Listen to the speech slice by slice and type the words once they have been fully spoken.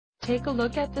Take a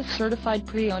look at this certified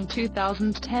pre-owned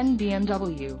 2010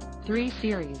 BMW 3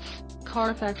 Series.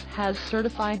 Carfax has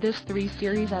certified this 3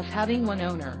 Series as having one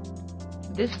owner.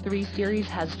 This 3 Series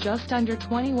has just under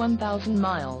 21,000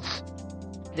 miles.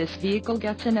 This vehicle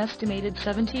gets an estimated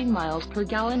 17 miles per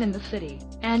gallon in the city,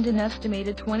 and an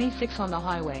estimated 26 on the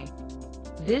highway.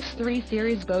 This 3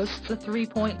 Series boasts a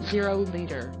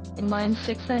 3.0-liter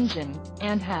inline-six engine,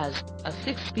 and has a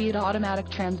 6-speed automatic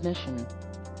transmission.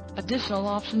 Additional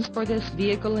options for this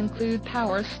vehicle include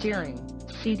power steering,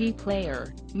 CD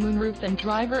player, moonroof and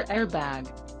driver airbag.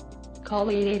 Call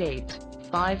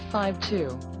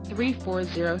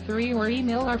 888-552-3403 or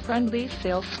email our friendly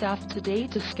sales staff today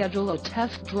to schedule a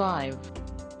test drive.